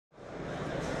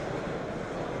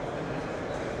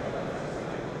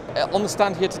on the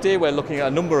stand here today, we're looking at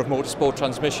a number of motorsport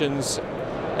transmissions,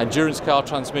 endurance car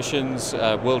transmissions,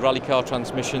 world rally car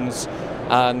transmissions,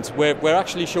 and we're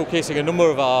actually showcasing a number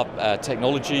of our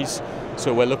technologies.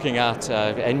 So we're looking at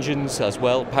engines as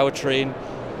well, powertrain,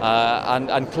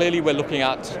 and clearly we're looking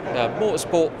at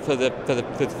motorsport for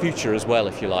the future as well,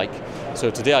 if you like. So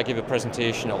today I give a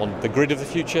presentation on the grid of the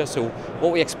future, so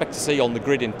what we expect to see on the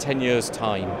grid in 10 years'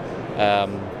 time.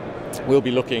 We'll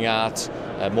be looking at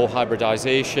more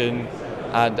hybridization,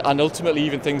 and ultimately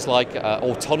even things like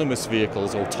autonomous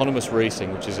vehicles, autonomous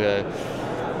racing, which is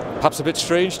perhaps a bit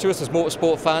strange to us as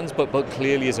motorsport fans, but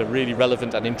clearly is a really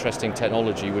relevant and interesting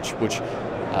technology, which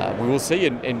we will see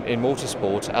in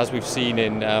motorsport, as we've seen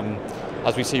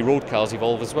as we see road cars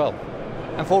evolve as well.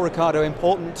 And for Ricardo,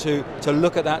 important to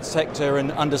look at that sector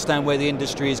and understand where the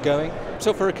industry is going?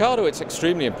 So for Ricardo, it's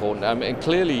extremely important. And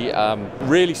clearly,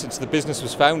 really since the business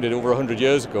was founded over 100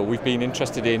 years ago, we've been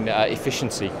interested in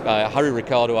efficiency. Harry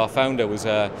Ricardo, our founder, was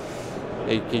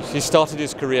he started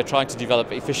his career trying to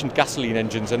develop efficient gasoline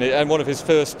engines, and one of his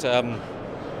first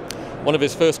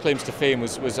claims to fame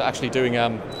was actually doing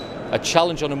a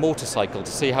challenge on a motorcycle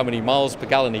to see how many miles per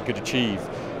gallon he could achieve.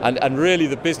 And really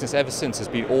the business ever since has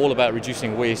been all about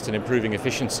reducing waste and improving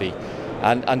efficiency.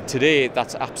 And today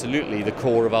that's absolutely the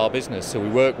core of our business. So we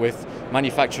work with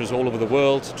manufacturers all over the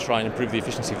world to try and improve the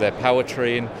efficiency of their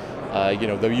powertrain. You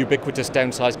know, the ubiquitous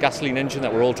downsized gasoline engine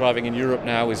that we're all driving in Europe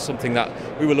now is something that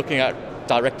we were looking at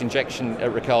direct injection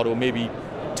at Ricardo maybe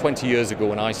 20 years ago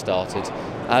when I started.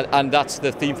 And that's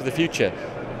the theme for the future.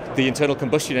 The internal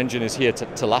combustion engine is here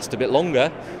to last a bit longer.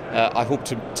 I hope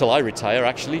till I retire,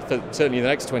 actually, for certainly in the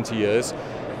next 20 years.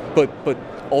 But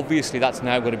obviously that's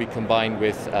now going to be combined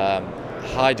with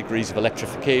high degrees of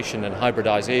electrification and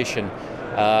hybridization,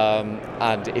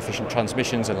 and efficient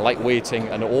transmissions and lightweighting,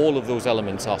 and all of those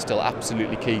elements are still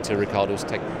absolutely key to Ricardo's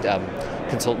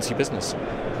consultancy business.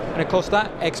 And of course that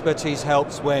expertise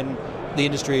helps when the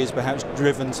industry is perhaps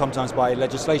driven sometimes by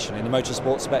legislation in the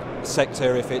motorsport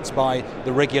sector, if it's by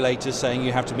the regulators saying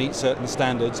you have to meet certain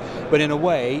standards, but in a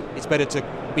way it's better to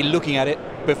be looking at it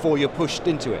before you're pushed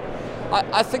into it.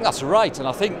 I think that's right, and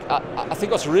I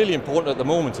think what's really important at the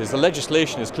moment is the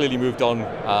legislation has clearly moved on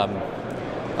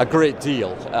a great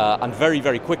deal, and very,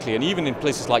 very quickly, and even in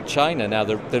places like China now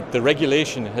the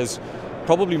regulation has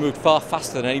probably moved far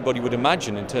faster than anybody would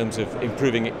imagine in terms of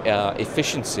improving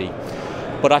efficiency.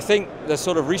 But I think the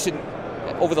sort of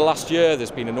over the last year, there's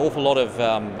been an awful lot of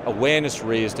awareness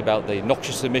raised about the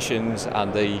noxious emissions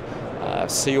and the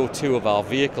CO2 of our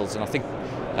vehicles, and I think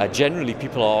generally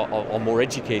people are more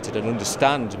educated and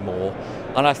understand more.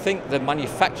 And I think the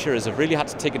manufacturers have really had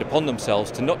to take it upon themselves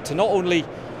to not only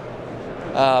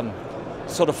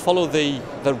sort of follow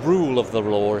the rule of the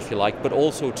law, if you like, but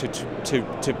also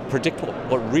to predict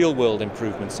what real world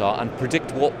improvements are and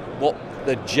predict what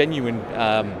the genuine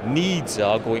needs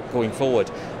are going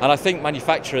forward. And I think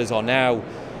manufacturers are now,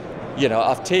 you know,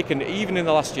 even in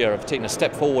the last year, I've taken a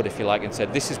step forward, if you like, and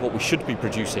said this is what we should be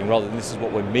producing rather than this is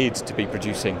what we're made to be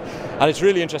producing. And it's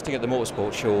really interesting at the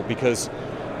Motorsport show because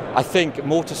I think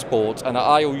motorsport, and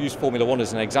I will use Formula One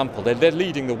as an example, they're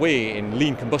leading the way in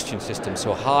lean combustion systems,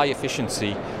 so high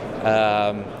efficiency.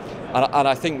 And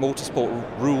I think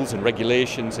motorsport rules and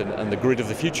regulations and the grid of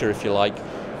the future, if you like,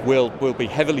 will be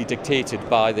heavily dictated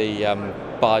by the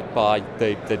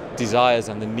desires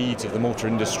and the needs of the motor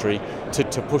industry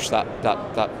to push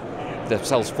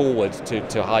themselves forward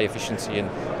to high efficiency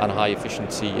and high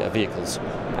efficiency vehicles.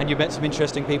 And you met some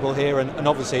interesting people here, and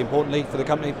obviously importantly for the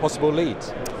company, possible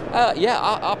leads.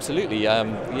 Yeah, absolutely.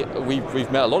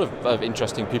 We've met a lot of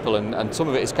interesting people, and some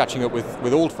of it is catching up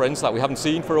with old friends that we haven't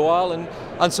seen for a while,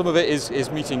 and some of it is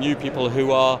meeting new people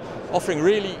who are offering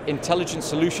really intelligent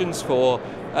solutions for.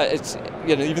 It's,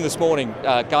 you know, even this morning,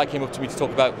 a guy came up to me to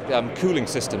talk about cooling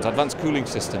systems, advanced cooling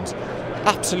systems,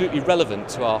 absolutely relevant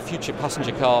to our future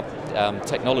passenger car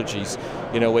technologies.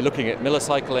 You know, we're looking at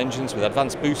millicycle engines with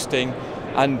advanced boosting.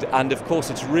 And of course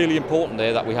it's really important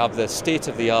there that we have the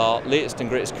state-of-the-art, latest and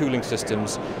greatest cooling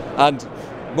systems. And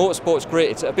motorsport's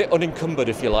great, it's a bit unencumbered,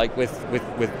 if you like, with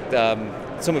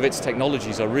some of its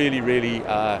technologies are really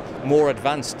more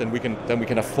advanced than we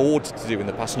can afford to do in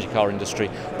the passenger car industry.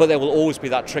 But there will always be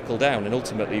that trickle down, and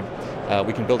ultimately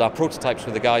we can build our prototypes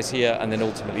with the guys here, and then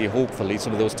ultimately, hopefully,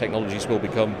 some of those technologies will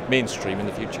become mainstream in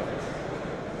the future.